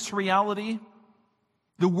to it this reality?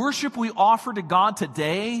 The worship we offer to God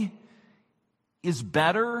today is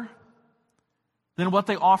better than what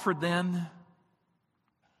they offered then.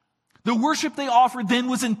 The worship they offered then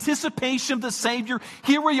was anticipation of the Savior.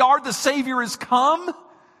 Here we are, the Savior has come.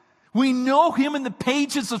 We know Him in the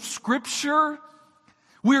pages of Scripture.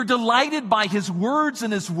 We are delighted by His words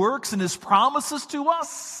and His works and His promises to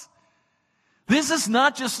us. This is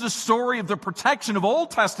not just a story of the protection of Old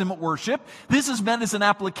Testament worship. This is meant as an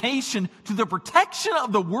application to the protection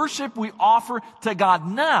of the worship we offer to God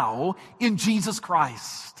now in Jesus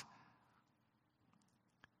Christ.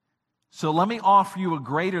 So let me offer you a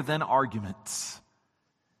greater than argument.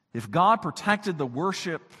 If God protected the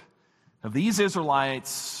worship of these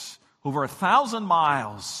Israelites over 1,000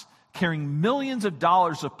 miles, carrying millions of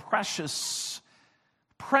dollars of precious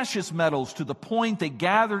metals to the point they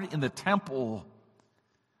gathered in the temple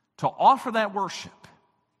to offer that worship,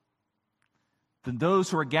 then those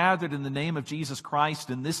who are gathered in the name of Jesus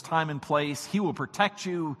Christ in this time and place, He will protect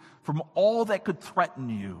you from all that could threaten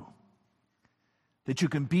you. That you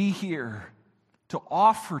can be here to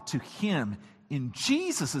offer to Him in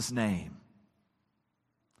Jesus' name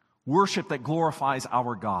worship that glorifies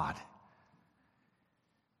our God.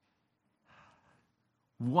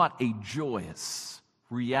 What a joyous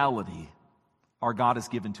reality our God has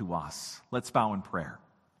given to us. Let's bow in prayer.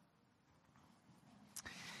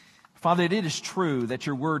 Father, it is true that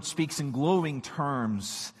your word speaks in glowing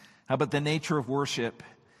terms about the nature of worship.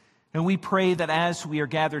 And we pray that as we are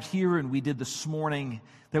gathered here, and we did this morning,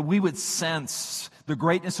 that we would sense the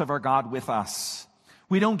greatness of our God with us.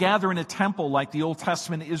 We don't gather in a temple like the Old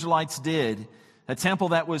Testament Israelites did, a temple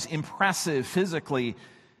that was impressive physically.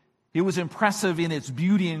 It was impressive in its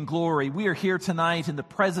beauty and glory. We are here tonight in the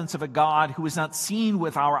presence of a God who is not seen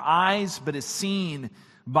with our eyes, but is seen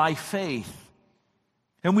by faith.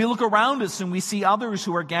 And we look around us and we see others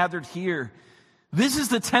who are gathered here. This is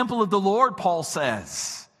the temple of the Lord, Paul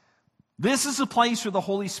says. This is the place where the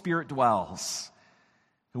Holy Spirit dwells.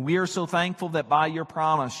 And we are so thankful that by your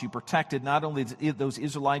promise you protected not only those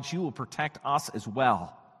Israelites, you will protect us as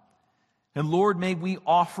well. And Lord, may we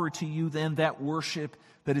offer to you then that worship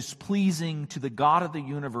that is pleasing to the God of the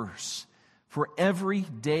universe for every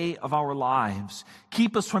day of our lives.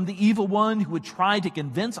 Keep us from the evil one who would try to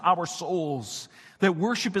convince our souls that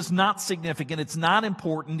worship is not significant, it's not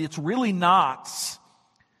important, it's really not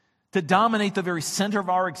to dominate the very center of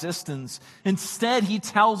our existence. Instead, he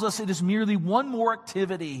tells us it is merely one more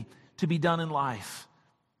activity to be done in life.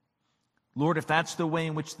 Lord, if that's the way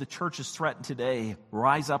in which the church is threatened today,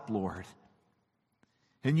 rise up, Lord,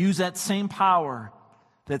 and use that same power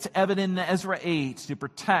that's evident in Ezra 8 to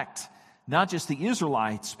protect not just the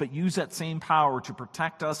Israelites, but use that same power to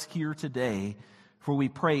protect us here today. For we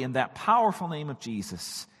pray in that powerful name of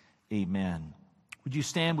Jesus. Amen. Would you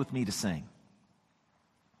stand with me to sing?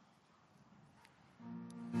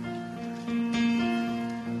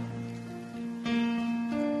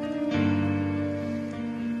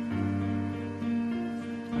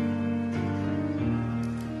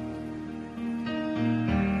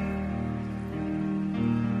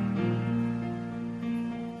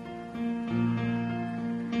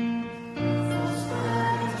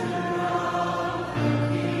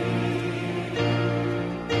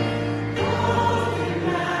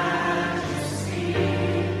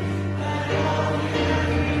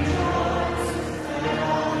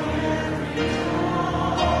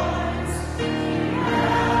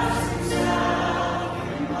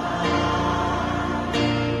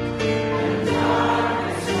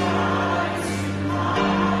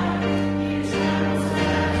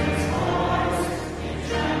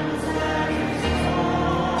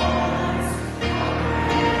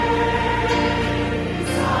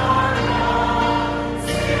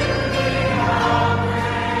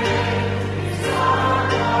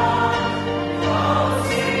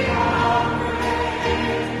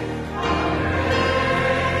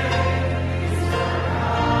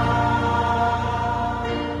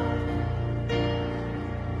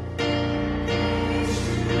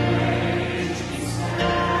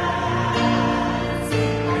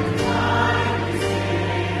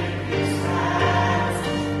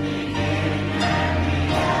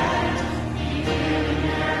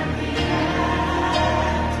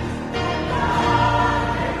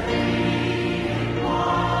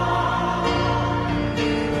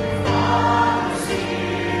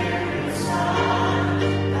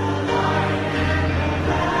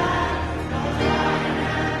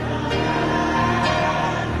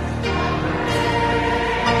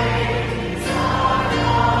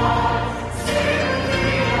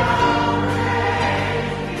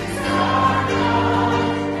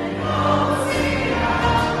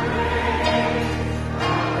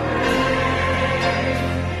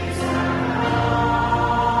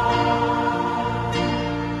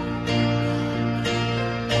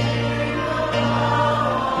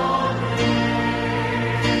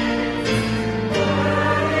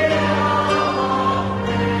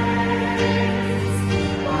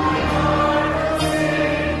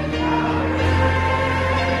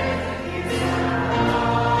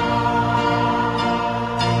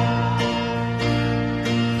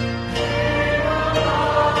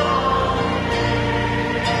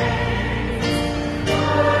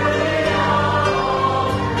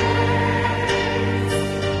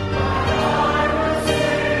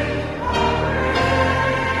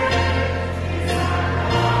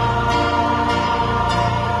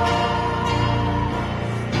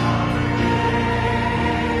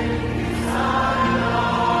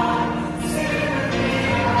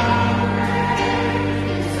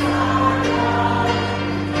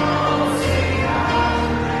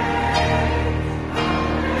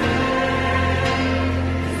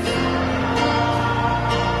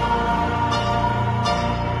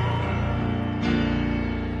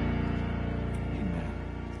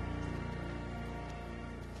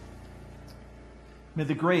 May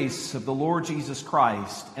the grace of the Lord Jesus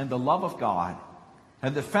Christ and the love of God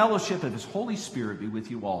and the fellowship of His Holy Spirit be with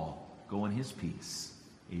you all. Go in His peace.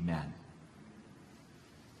 Amen.